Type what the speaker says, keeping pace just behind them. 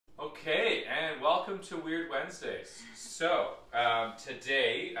welcome to Weird Wednesdays. So,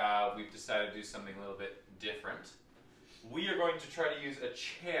 today we've decided to do something a little bit different. We are going to try to use a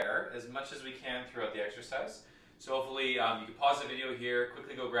chair as much as we can throughout the exercise. So hopefully you can pause the video here,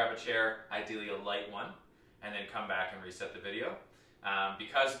 quickly go grab a chair, ideally a light one, and then come back and reset the video.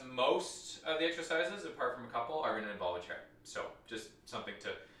 Because most of the exercises, apart from a couple, are going to involve a chair. So just something to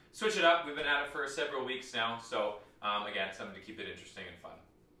switch it up. We've been at it for several weeks now, so again, something to keep it interesting and fun.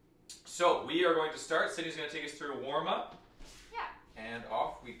 So we are going to start. Cindy's going to take us through a warm-up. Yeah. And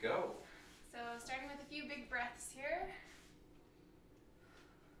off we go. So starting with a few big breaths here.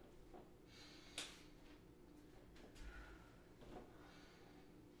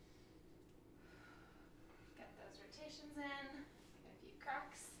 Get those rotations in. Get a few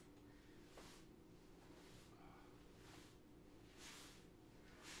cracks.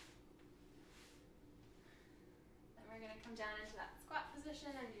 Then we're going to come down into that squat position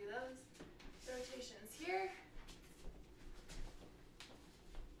and do those rotations here.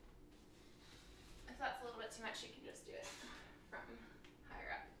 If that's a little bit too much, you can just do it from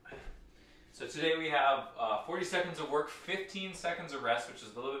higher up. So today we have 40 seconds of work, 15 seconds of rest, which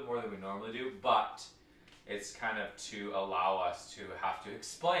is a little bit more than we normally do, but it's kind of to allow us to have to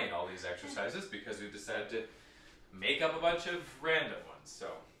explain all these exercises because we've decided to make up a bunch of random ones, so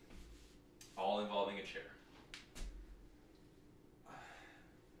all involving a chair.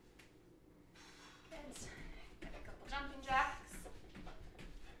 Good. Get a couple jumping jacks.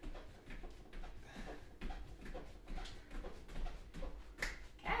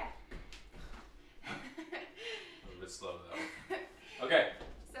 Okay. A little bit slow though. Okay.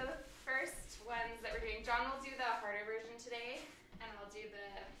 So the first ones that we're doing, John will do the harder version today, and I'll do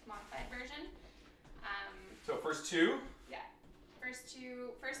the modified version. So first two. Yeah. First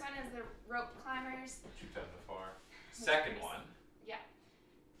one is the rope climbers. Which you've done before. Second one. Yeah.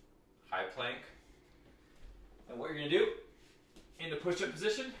 High plank. And what you're going to do, into push-up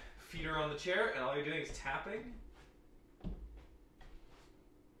position, feet are on the chair, and all you're doing is tapping.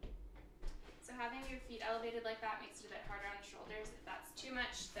 So having your feet elevated like that makes it a bit harder on the shoulders. If that's too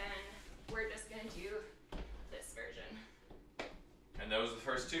much, then we're just going to do this version. And those are the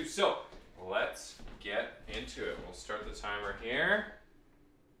first two. So let's get into it. We'll start the timer here.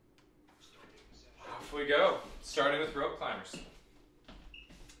 Off we go. Starting with rope climbers.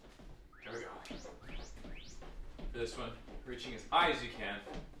 Here we go. For this one, reaching as high as you can.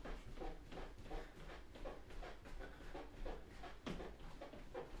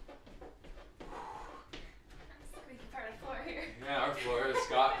 Squeaky part of the floor here. Yeah, our floor has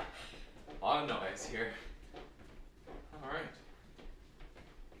got a lot of noise here. All right.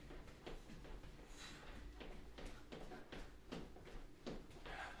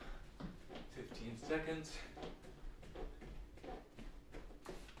 Seconds.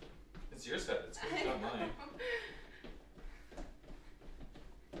 It's your set. It's good. It's not mine.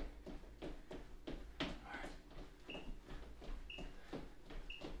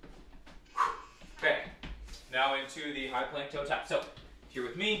 Okay. Now into the high plank toe tap. So if you're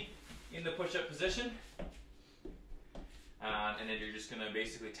with me in the push-up position, and then you're just going to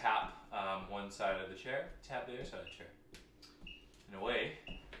basically tap one side of the chair, tap the other side of the chair, and away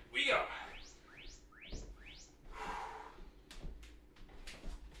we go.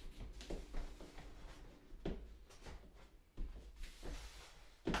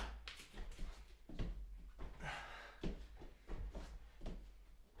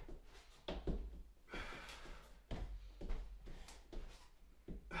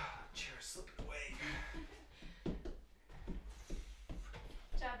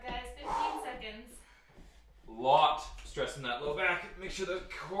 Good job, guys. 15 seconds. Lot stressing that low back. Make sure the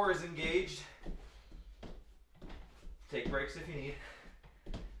core is engaged. Take breaks if you need.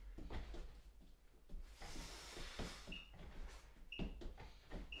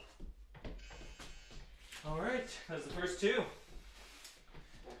 All right, that's the first two.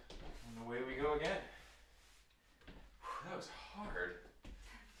 And away we go again. Whew, that was hard.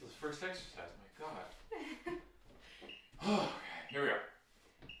 This was the first exercise, my God. Okay, here we go.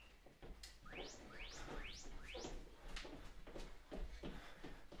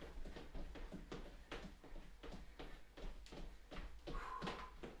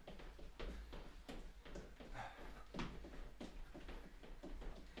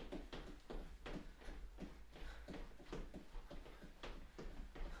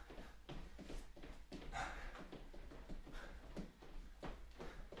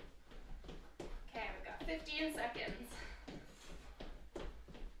 Okay, we've got 15 seconds.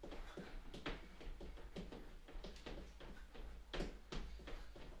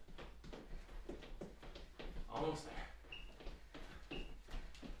 Almost there.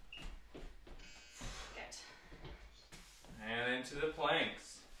 into the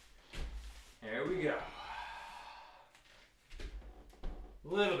planks. There we go.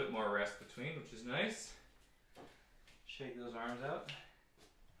 A little bit more rest between, which is nice. Shake those arms out.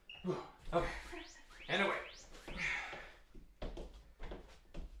 Okay, and away.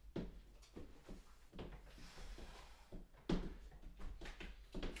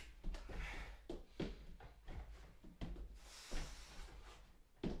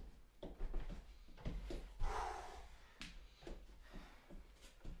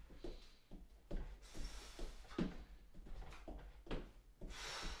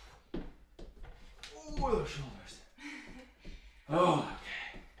 Ooh, those shoulders. Oh,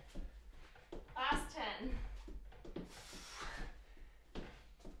 okay. Last 10.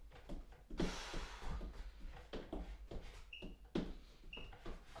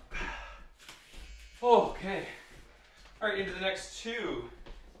 Okay. All right, into the next two.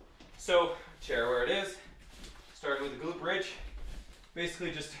 So, chair where it is. Starting with the glute bridge.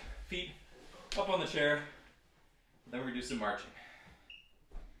 Basically just feet up on the chair. Then we're gonna do some marching.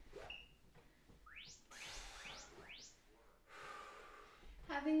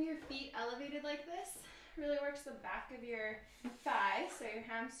 Having your feet elevated like this really works the back of your thigh, so your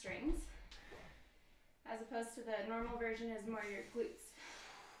hamstrings, as opposed to the normal version is more your glutes.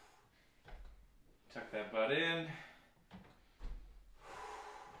 Tuck that butt in.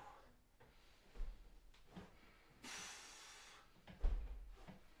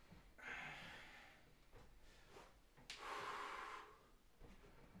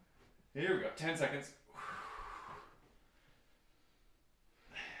 Here we go, 10 seconds.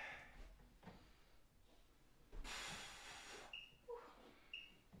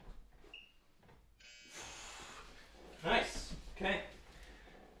 Nice, okay.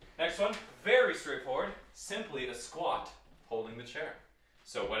 Next one, very straightforward. Simply a squat holding the chair.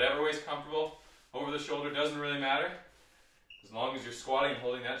 So whatever way's comfortable, over the shoulder doesn't really matter, as long as you're squatting and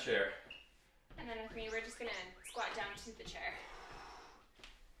holding that chair. And then with me, we're just gonna squat down to the chair.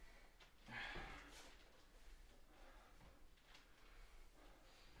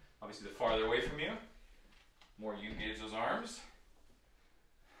 Obviously, the farther away from you, the more you engage those arms.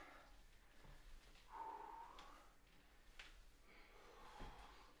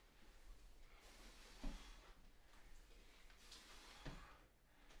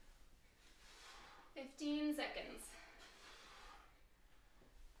 Fifteen seconds.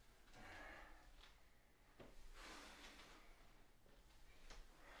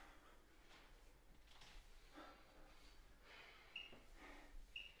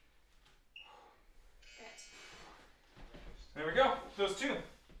 There we go, those two.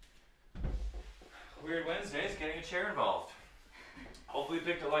 Weird Wednesdays, getting a chair involved. Hopefully you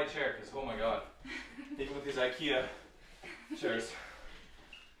picked a light chair, because oh my god, even with these IKEA chairs,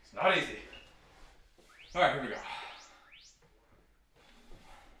 it's not easy. All right, here we go.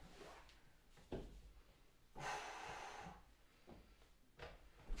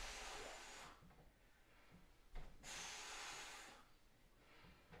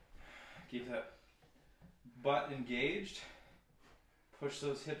 Keep that butt engaged. Push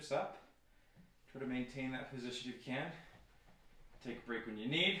those hips up. Try to maintain that position if you can. Take a break when you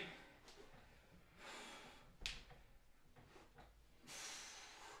need.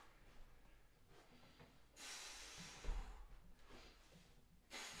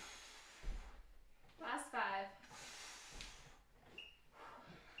 Last 5.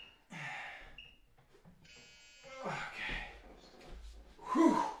 Okay.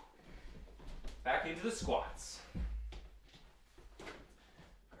 Whew. Back into the squats.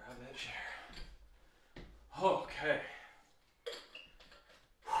 Grab that chair. Okay.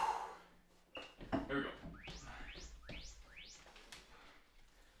 Here we go.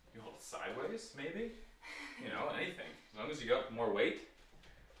 You hold it sideways, maybe? You know, anything. As long as you got more weight.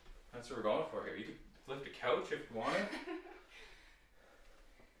 That's what we're going for here. You could lift a couch if you want to.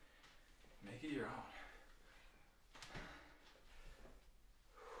 Make it your own.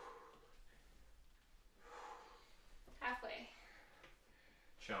 Halfway.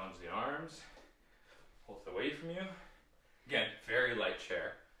 Challenge the arms. Hold it away from you. Again, very light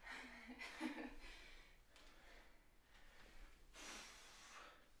chair.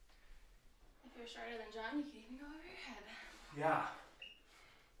 If you're shorter than John, you can even go over your head. Yeah.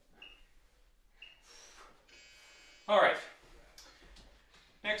 All right.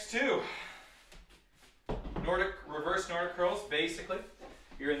 Next two. Reverse Nordic curls. Basically,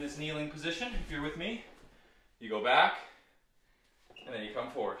 you're in this kneeling position. If you're with me, you go back, and then you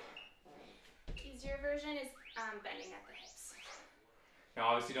come forward. Easier version is bending at the hips. Now,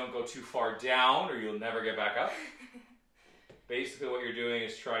 obviously, don't go too far down, or you'll never get back up. Basically, what you're doing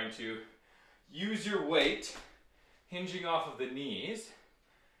is trying to use your weight hinging off of the knees,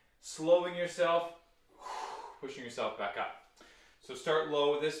 slowing yourself, pushing yourself back up. So start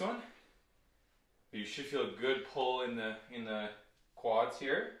low with this one. You should feel a good pull in the quads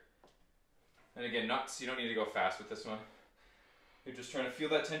here. And again, you don't need to go fast with this one. You're just trying to feel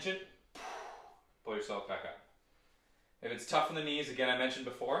that tension, pull yourself back up. If it's tough in the knees, again, I mentioned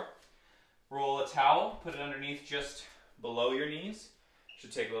before, roll a towel, put it underneath just below your knees.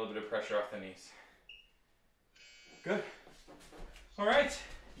 Should take a little bit of pressure off the knees. Good. All right,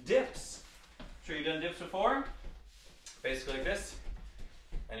 dips. Sure you've done dips before? Basically like this,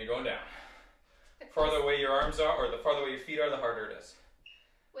 and you're going down. Farther away your arms are, or the farther away your feet are, the harder it is.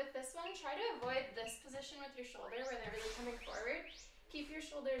 With this one, try to avoid this position with your shoulder where they're really coming forward. Keep your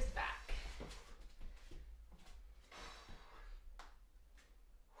shoulders back.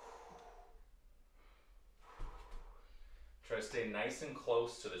 Try to stay nice and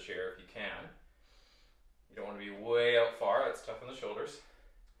close to the chair if you can. You don't want to be way out far, that's tough on the shoulders.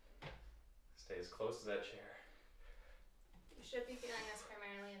 Stay as close to that chair. You should be feeling this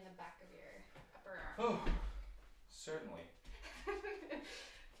primarily in the back of your upper arm. Oh, certainly.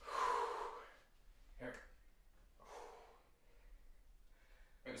 Here.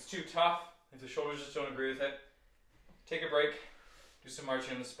 If it's too tough, if the shoulders just don't agree with it, take a break, do some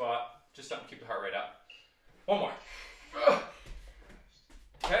marching on the spot, just something to keep the heart rate up. One more.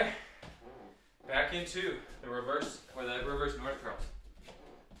 Okay, back into the reverse North curls.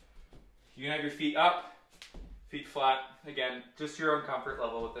 You can have your feet up, feet flat. Again, just your own comfort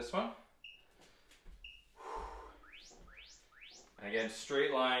level with this one. And again,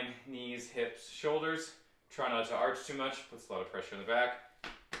 straight line, knees, hips, shoulders. Try not to arch too much, puts a lot of pressure in the back.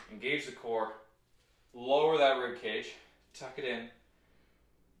 Engage the core, lower that rib cage, tuck it in,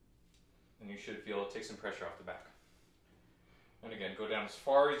 and you should feel it take some pressure off the back. And again, go down as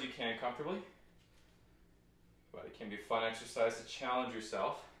far as you can comfortably. But it can be a fun exercise to challenge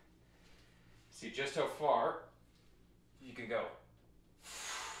yourself. See just how far you can go.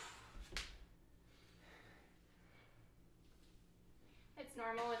 It's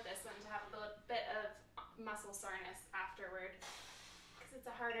normal with this one to have a little bit of muscle soreness afterward because it's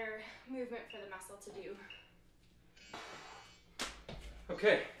a harder movement for the muscle to do.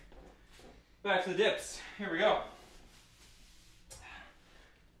 Okay, back to the dips. Here we go.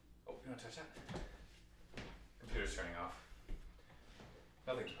 Oh, you want to touch that? Computer's turning off.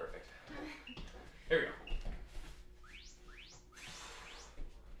 Nothing's perfect. Here we go.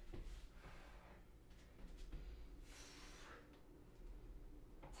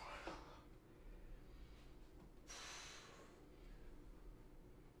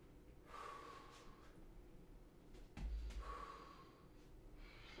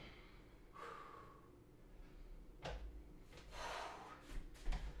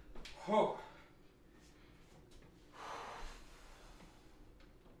 Oh.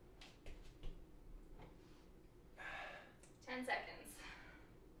 10 seconds.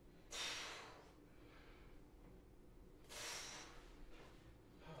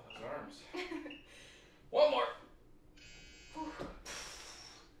 Oh, those arms. One more.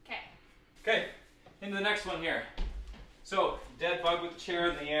 Okay. Okay, into the next one here. So, dead bug with the chair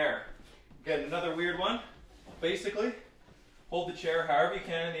in the air. Again, another weird one. Basically, hold the chair however you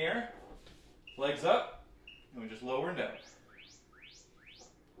can in the air. Legs up, and we just lower and down.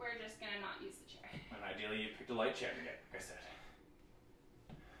 We're just going to not use the chair. And ideally, you picked a light chair again, like I said.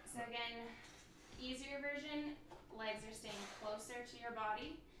 So again, easier version, legs are staying closer to your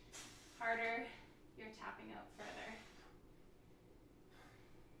body. Harder, you're tapping out further.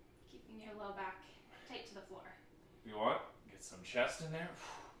 Keeping your low back tight to the floor. If you want, get some chest in there.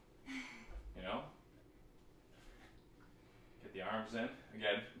 You know? Get the arms in.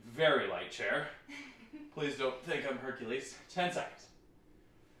 Again, very light chair. Please don't think I'm Hercules. 10 seconds.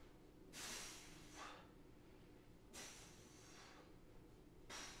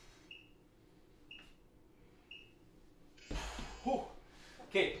 Whew.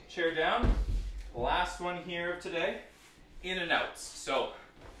 Okay, chair down. Last one here of today. In and outs. So,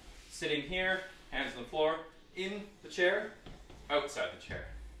 sitting here, hands on the floor, in the chair, outside the chair.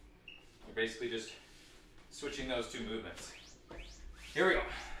 You're basically just switching those two movements. Here we go.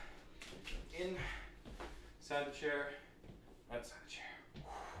 Inside the chair, outside the chair.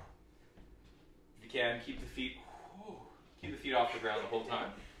 If you can, keep the feet off the ground the whole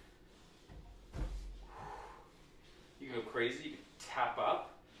time. You can go crazy, you can tap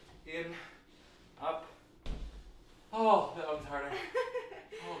up, in, up. Oh, that one's harder.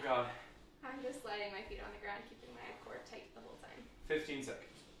 Oh God. I'm just sliding my feet on the ground, keeping my core tight the whole time. 15 seconds.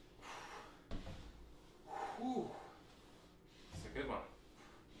 Whew. It's a good one.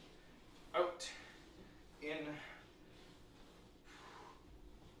 Out, in,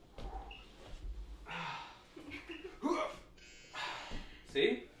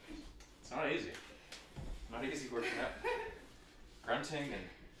 grunting and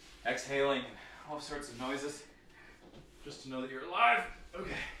exhaling and all sorts of noises just to know that you're alive.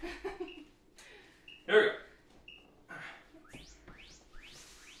 Okay. Here we go.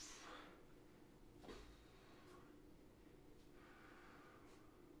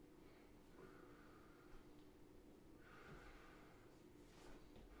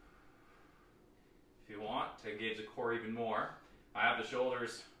 If you want to engage the core even more, I have the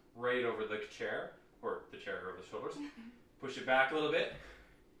shoulders right over the chair, or the chair over the shoulders. Push it back a little bit.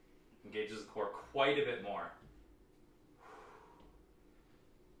 Engages the core quite a bit more.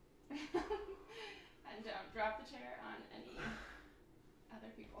 And don't drop the chair on any other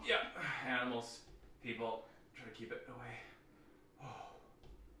people. Yeah, animals, people, try to keep it away.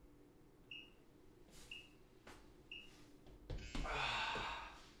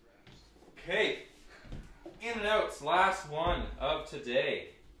 Okay, in and outs, last one of today.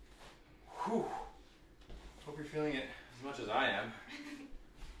 Whew. Hope you're feeling it as much as I am.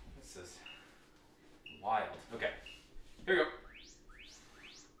 This is wild. Okay, here we go.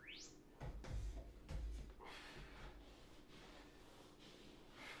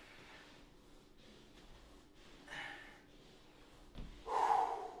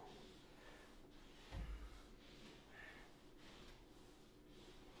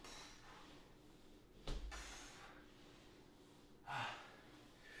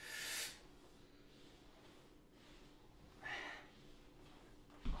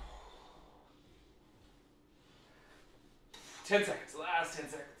 Ten seconds, last 10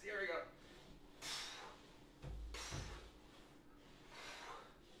 seconds. Here we go.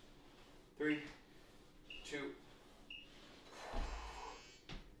 3, 2.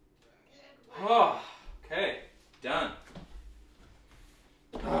 Oh, okay, done.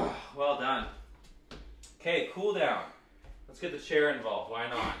 Oh, well done. Okay, cool down. Let's get the chair involved. Why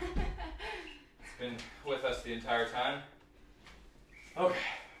not? It's been with us the entire time. Okay,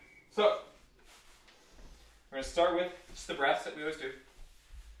 so we're going to start with just the breaths that we always do.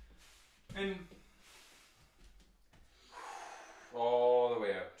 In. All the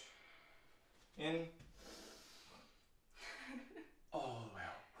way out. In. All the way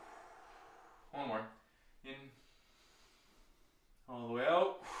out. One more. In. All the way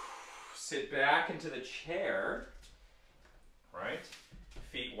out. Sit back into the chair. Right.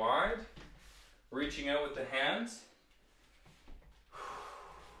 Feet wide. Reaching out with the hands.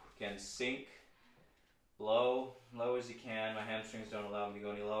 Again, sink. Low as you can. My hamstrings don't allow me to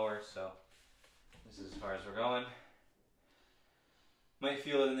go any lower, so this is as far as we're going. Might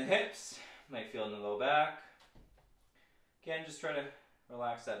feel it in the hips, might feel it in the low back. Again, just try to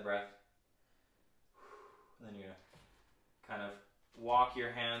relax that breath. And then you're going to kind of walk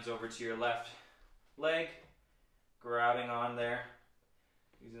your hands over to your left leg, grabbing on there,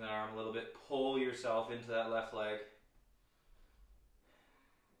 using the arm a little bit, pull yourself into that left leg.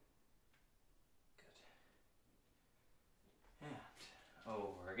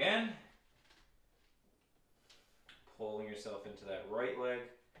 Over again. Pulling yourself into that right leg.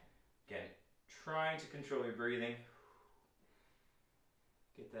 Again, trying to control your breathing.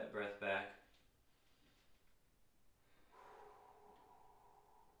 Get that breath back.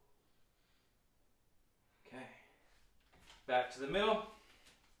 Okay. Back to the middle.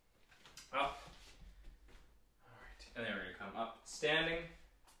 Up. Alright, and then we're going to come up standing.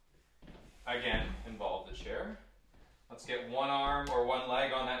 Again, involve the chair. Let's get one arm or one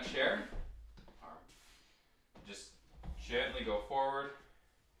leg on that chair. Arm. Just gently go forward,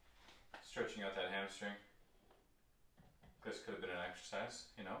 stretching out that hamstring. This could have been an exercise,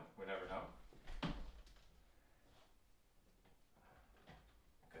 you know, we never know.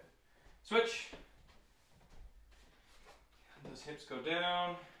 Good. Switch. Those hips go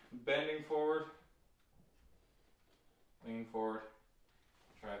down, bending forward, leaning forward,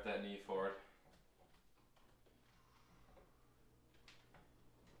 drive that knee forward.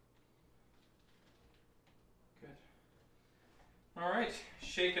 All right,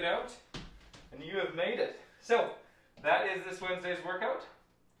 shake it out, and you have made it. So, that is this Wednesday's workout.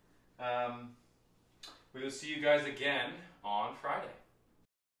 We will see you guys again on Friday.